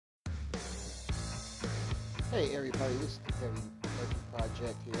Hey everybody, this is the Petty Murphy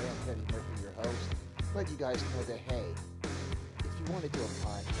Project here. I'm Petty Murphy, your host. Let you guys know that hey, if you want to do a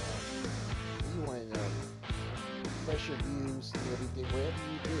podcast, you want to know express your views and everything, whatever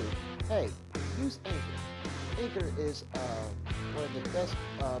you do, hey, use Anchor. Anchor is one of the best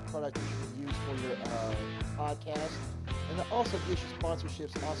products you can use for your podcast, and it also gives you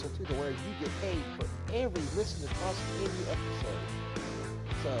sponsorships also too, to where you get paid for every listen across every episode.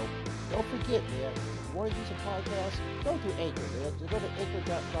 So don't forget, man, if you want to use a podcast, go to Anchor, man. Just go to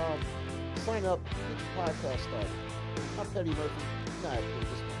anchor.com, sign up, get your podcast started. I'm Petty Murphy. Not a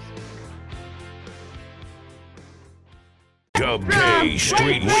this Dub Day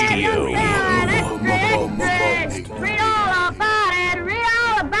Street Radio. Read all about it. Read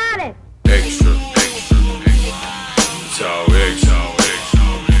all about it. Extra, extra, extra. It's all extra, extra,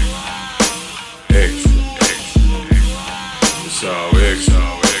 extra, extra. It's all extra,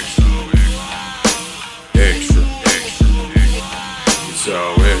 extra, extra, extra. It's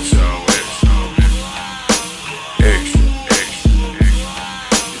all extra, extra, extra, extra.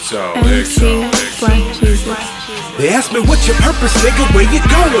 It's all extra, Black Jesus. They ask me what's your purpose, nigga, where you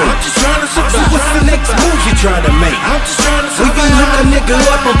going? I'm just trying to survive. So what's the next move you trying to make? I'm just trying to survive. Will you hook a nigga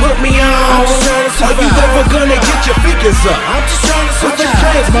up and put me on? I'm just trying to survive. Are you ever gonna get your figures up? I'm just trying to survive. What's your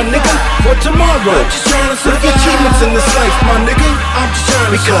plans, my nigga, for tomorrow? I'm just trying to survive. What are your achievements in this life, my nigga? I'm just trying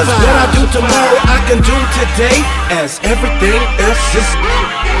to survive. Because what I do tomorrow, I can do today, as everything else is.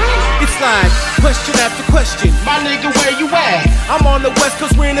 It's like question after question. My nigga, where you at? I'm on the West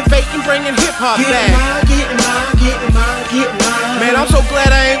Coast renovating, bringing hip-hop back. Getting mine. Man, I'm so glad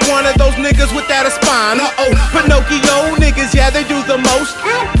I ain't one of those niggas without a spine. Pinocchio niggas, yeah, they do the most.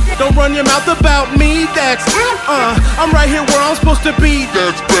 Don't run your mouth about me, that's I'm right here where I'm supposed to be.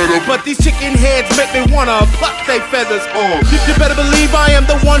 That's better. But these chicken heads make me wanna pluck they feathers. You better believe I am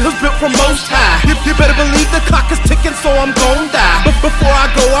the one who's built from most high. You better believe the clock is ticking, so I'm gon' die. But before I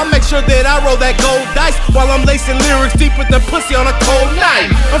go, I make sure that I roll that gold dice while I'm lacing lyrics deep with the pussy on a cold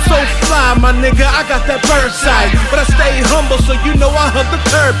night. I'm so fly, my nigga, I got that bird sight. But I stay humble, so you know I hug the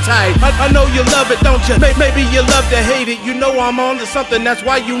curb tight. I know you love it, don't you? Maybe you love to hate it. You know I'm on to something, that's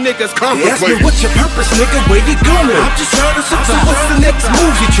why you niggas contemplate. Ask me what's your purpose, nigga, where you going? I'm just trying to survive. So what's the next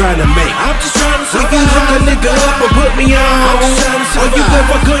move you trying to make? I'm just trying to survive. Will you hook a nigga up and put me on? I'm just trying to survive. Are you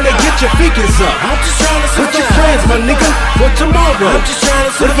ever gonna get your figures up? I'm just trying to survive. What's your plans, my nigga, for tomorrow? I'm just trying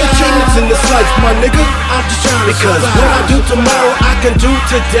to survive. What are your achievements in this life, my nigga? I'm just trying to survive. Because what I do tomorrow, I can do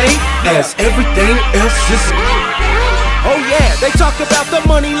today, as everything else is. Oh yeah, they talk about the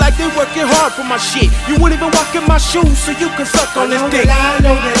money like they working hard for my shit. You wouldn't even walk in my shoes so you can suck on this dick. I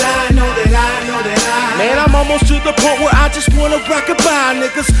know that. Man, I'm almost to the point where I just wanna rock a bye,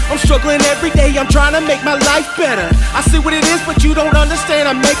 niggas. I'm struggling every day, I'm trying to make my life better. I see what it is, but you don't understand,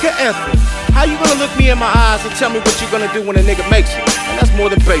 I make an effort. How you gonna look me in my eyes and tell me what you're gonna do when a nigga makes it? And that's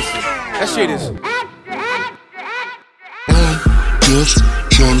more than basic. That shit is. Just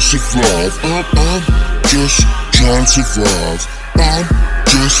trying to survive. I'm just trying to survive. I'm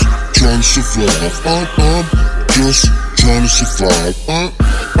just trying to survive. I'm just trying to survive. I'm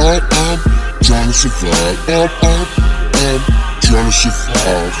trying to survive. I'm trying to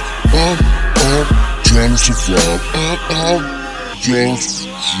survive. I'm trying to survive. I'm just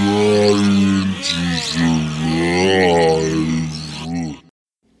trying to survive.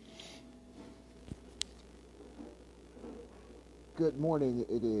 Good morning.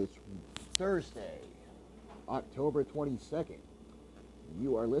 It is Thursday, October 22nd.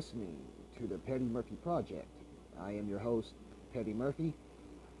 You are listening to the Petty Murphy Project. I am your host, Petty Murphy.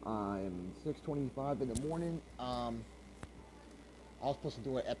 I'm 6:25 in the morning. I was supposed to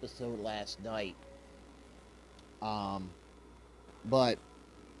do an episode last night. But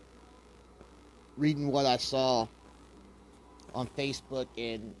reading what I saw on Facebook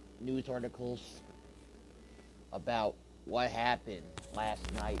and news articles about what happened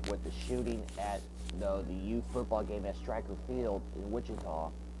last night with the shooting at the youth football game at Stryker Field in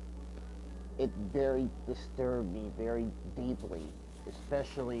Wichita, it very disturbed me very deeply,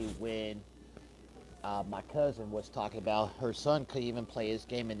 especially when my cousin was talking about her son couldn't even play his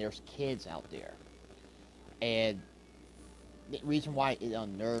game and there's kids out there. And the reason why it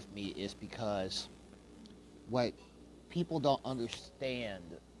unnerved me is because what people don't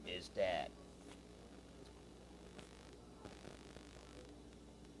understand is that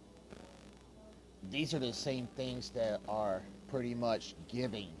these are the same things that are pretty much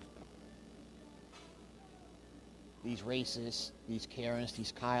giving these racists, these Karens,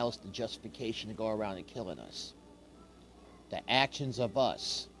 these Kyles the justification to go around and killing us. The actions of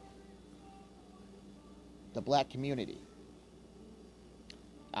us, the black community.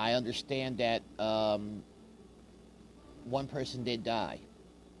 I understand that one person did die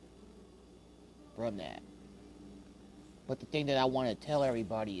from that. But the thing that I want to tell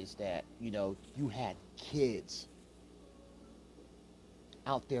everybody is that, you had kids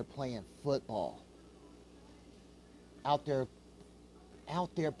out there playing football, out there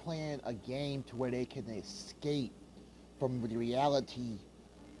playing a game to where they can escape from the reality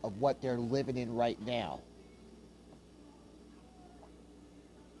of what they're living in right now.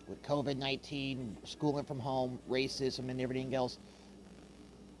 With COVID-19, schooling from home, racism, and everything else,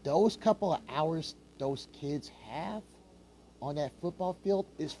 those couple of hours those kids have on that football field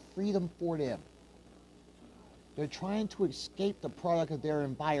is freedom for them. They're trying to escape the product of their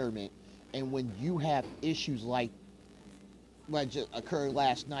environment, and when you have issues like what just occurred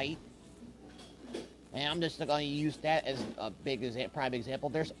last night, and I'm just going to use that as a prime example.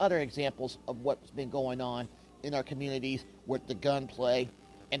 There's other examples of what's been going on in our communities with the gunplay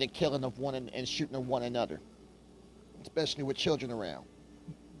and the killing of one and shooting of one another, especially with children around.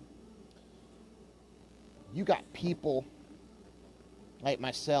 You got people like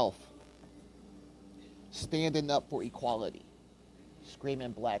myself standing up for equality,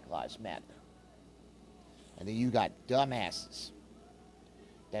 screaming Black Lives Matter. And then you got dumbasses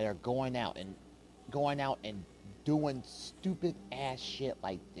that are going out and doing stupid ass shit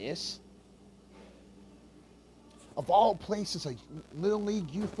like this. Of all places, a Little League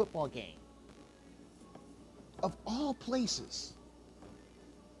youth football game. Of all places,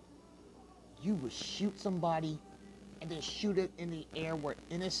 you would shoot somebody and then shoot it in the air where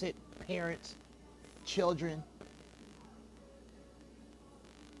innocent parents, children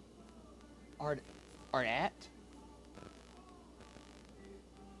are at.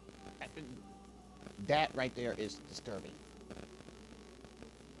 That right there is disturbing.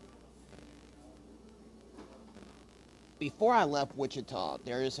 Before I left Wichita,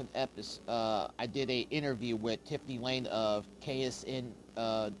 there is an episode. I did an interview with Tiffany Lane of KSN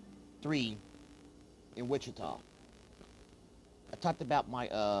 3 in Wichita. I talked about my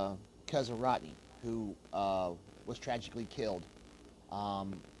cousin Rodney, who was tragically killed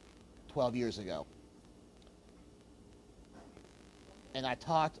 12 years ago. And I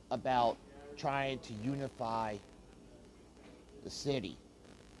talked about trying to unify the city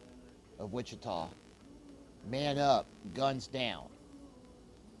of Wichita. Man up, guns down.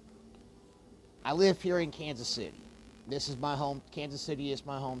 I live here in Kansas City. This is my home. Kansas City is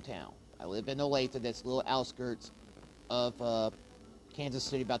my hometown. I live in Olathe, that's little outskirts of Kansas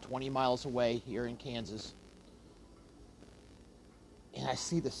City, about 20 miles away here in Kansas. And I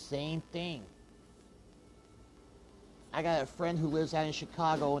see the same thing. I got a friend who lives out in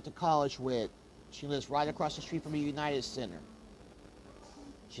Chicago, went to college with. She lives right across the street from the United Center.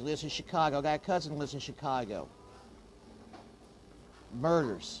 She lives in Chicago. I got a cousin who lives in Chicago.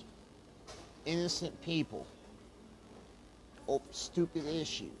 Murders. Innocent people. Over stupid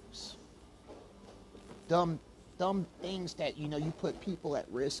issues. Dumb things that, you put people at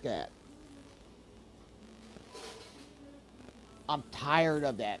risk at. I'm tired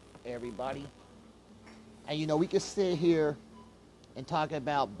of that, everybody. And, we could sit here and talk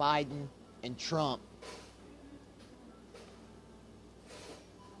about Biden and Trump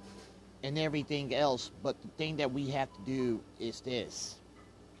and everything else, but the thing that we have to do is this.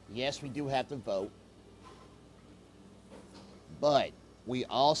 Yes, we do have to vote, but we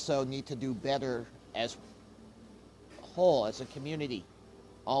also need to do better as a whole, as a community,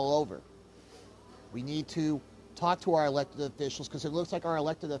 all over. We need to talk to our elected officials, because it looks like our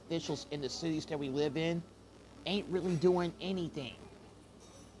elected officials in the cities that we live in ain't really doing anything.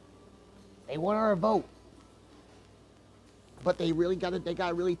 They want our vote, but they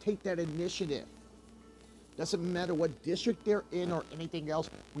gotta really take that initiative. Doesn't matter what district they're in or anything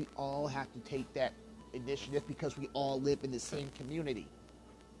else, we all have to take that initiative because we all live in the same community.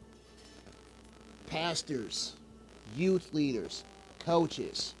 Pastors, youth leaders,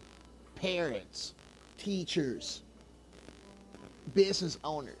 coaches, parents, teachers, business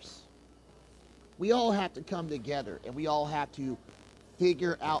owners. We all have to come together, and we all have to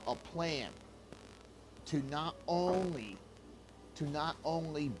figure out a plan to not only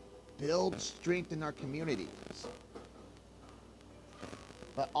build strength in our communities,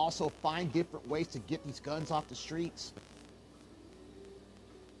 but also find different ways to get these guns off the streets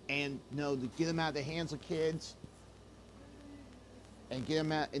and to get them out of the hands of kids and get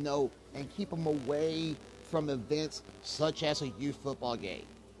them out, and keep them away from events such as a youth football game.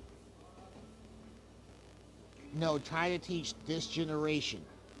 Try to teach this generation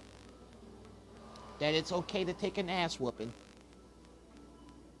that it's okay to take an ass whooping,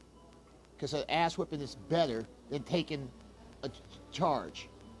 because an ass whooping is better than taking a charge,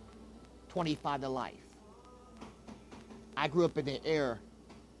 25 to life. I grew up in an era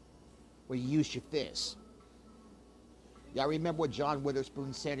where you used your fists. Y'all remember what John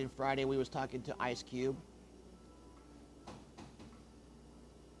Witherspoon said in Friday we was talking to Ice Cube?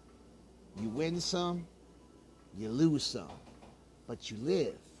 You win some, you lose some, but you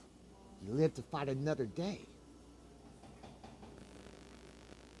live. You live to fight another day.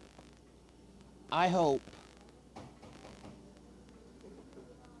 I hope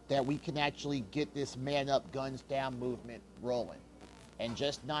that we can actually get this man up, guns down movement rolling. And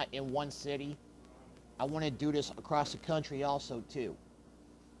just not in one city. I want to do this across the country also too.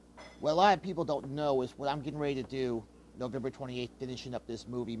 What a lot of people don't know is what I'm getting ready to do November 28th, finishing up this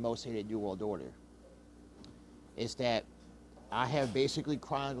movie, Most Hated New World Order, is that I have basically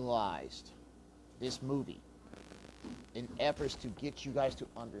chronologized this movie in efforts to get you guys to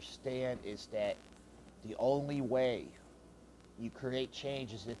understand is that the only way you create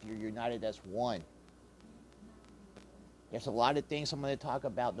change is if you're united as one. There's a lot of things I'm going to talk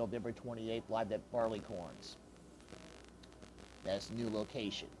about November 28th live at Barleycorns. That's a new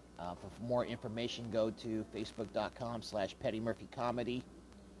location. For more information, go to facebook.com/PettyMurphyComedy.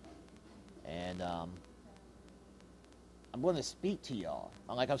 And I'm going to speak to y'all.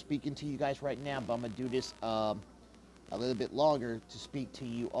 Like I'm speaking to you guys right now, but I'm going to do this a little bit longer to speak to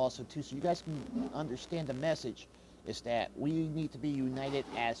you also too, so you guys can understand the message is that we need to be united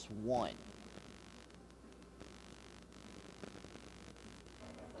as one.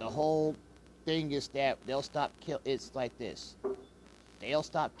 The whole thing is that they'll stop it's like this. They'll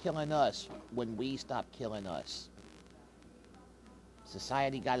stop killing us when we stop killing us.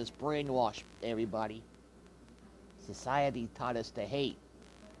 Society got us brainwashed, everybody. Society taught us to hate.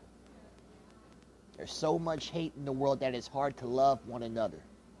 There's so much hate in the world that it's hard to love one another.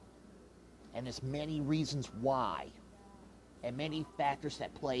 And there's many reasons why. And many factors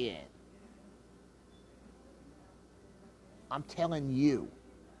that play in. I'm telling you,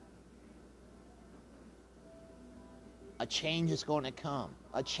 a change is going to come.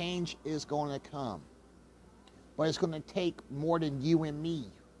 A change is going to come. But it's going to take more than you and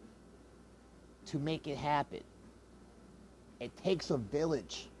me to make it happen. It takes a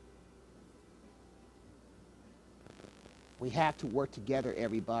village. We have to work together,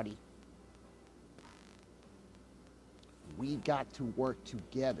 everybody. We got to work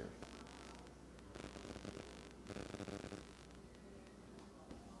together.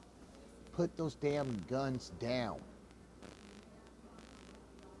 Put those damn guns down.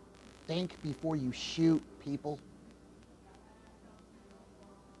 Think before you shoot, people.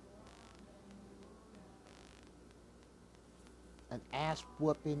 An ass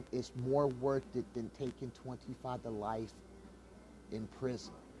whooping is more worth it than taking 25 to life in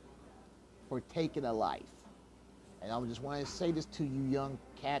prison for taking a life. And I just want to say this to you young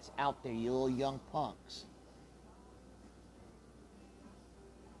cats out there, you little young punks.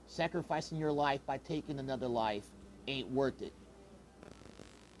 Sacrificing your life by taking another life ain't worth it.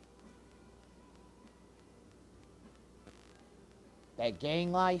 That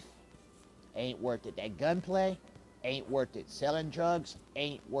gang life ain't worth it. That gunplay ain't worth it. Selling drugs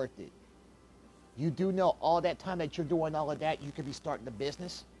ain't worth it. You do know all that time that you're doing all of that, you could be starting a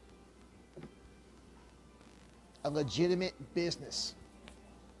business. A legitimate business.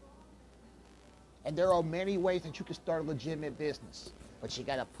 And there are many ways that you can start a legitimate business. But you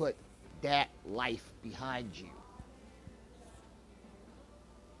got to put that life behind you.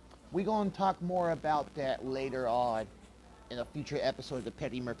 We're going to talk more about that later on in a future episode of the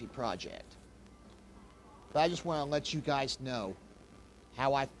Petty Murphy Project. But I just want to let you guys know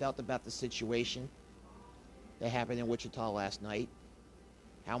how I felt about the situation that happened in Wichita last night.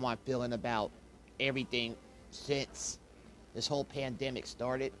 How I'm feeling about everything since this whole pandemic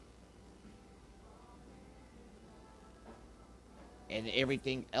started. And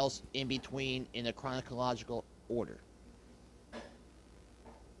everything else in between in a chronological order.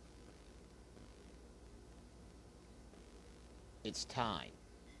 It's time.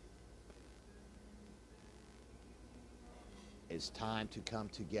 It's time to come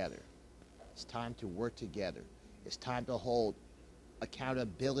together. It's time to work together. It's time to hold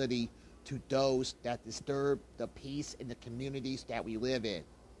accountability to those that disturb the peace in the communities that we live in.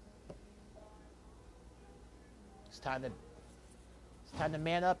 It's time to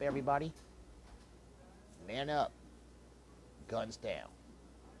man up, everybody. Man up. Guns down.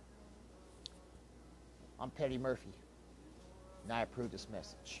 I'm Petty Murphy, and I approve this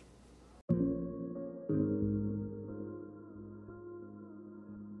message.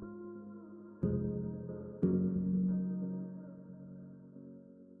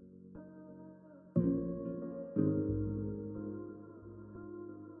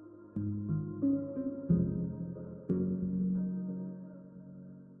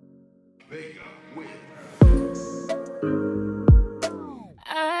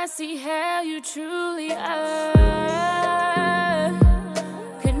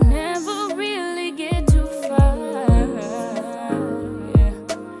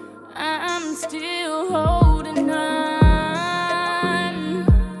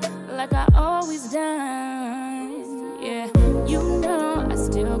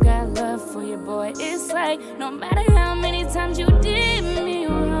 right. No matter how many times you did me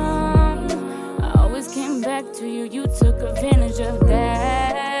wrong, I always came back to you. You took advantage of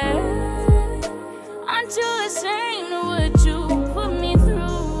that. Aren't you ashamed of what you put me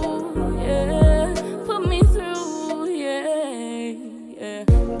through? Yeah, put me through, yeah.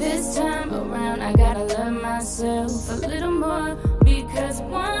 This time around, I gotta love myself a little more, because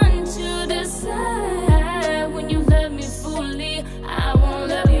once you decide when you love me fully, I won't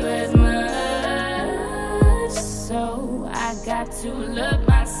love you as much. So I got to love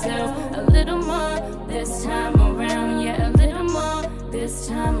myself a little more this time around, yeah, a little more this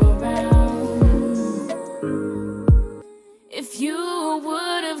time around. If you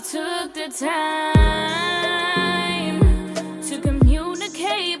would have took the time to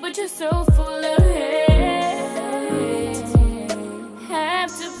communicate, but you're so full of hate,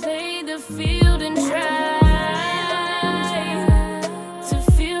 have to play the field and try to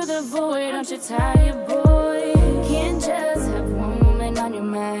fill the void. Aren't you tired, boy? Can't just have one woman on your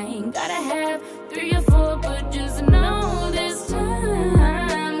mind. Gotta have 3 or 4, but just know this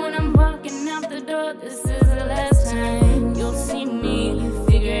time when I'm walking out the door, this is the last time you'll see me.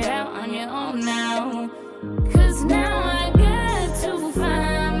 Figure it out on your own now, 'cause now I got to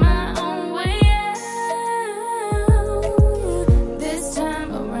find my own way out. This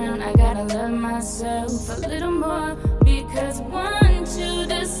time around, I gotta love myself a little more, because once you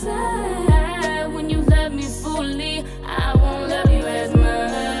decide when you love me fully, I won't love you as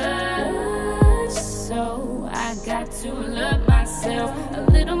much. So I got to love myself a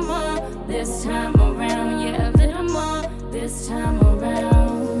little more this time around, yeah.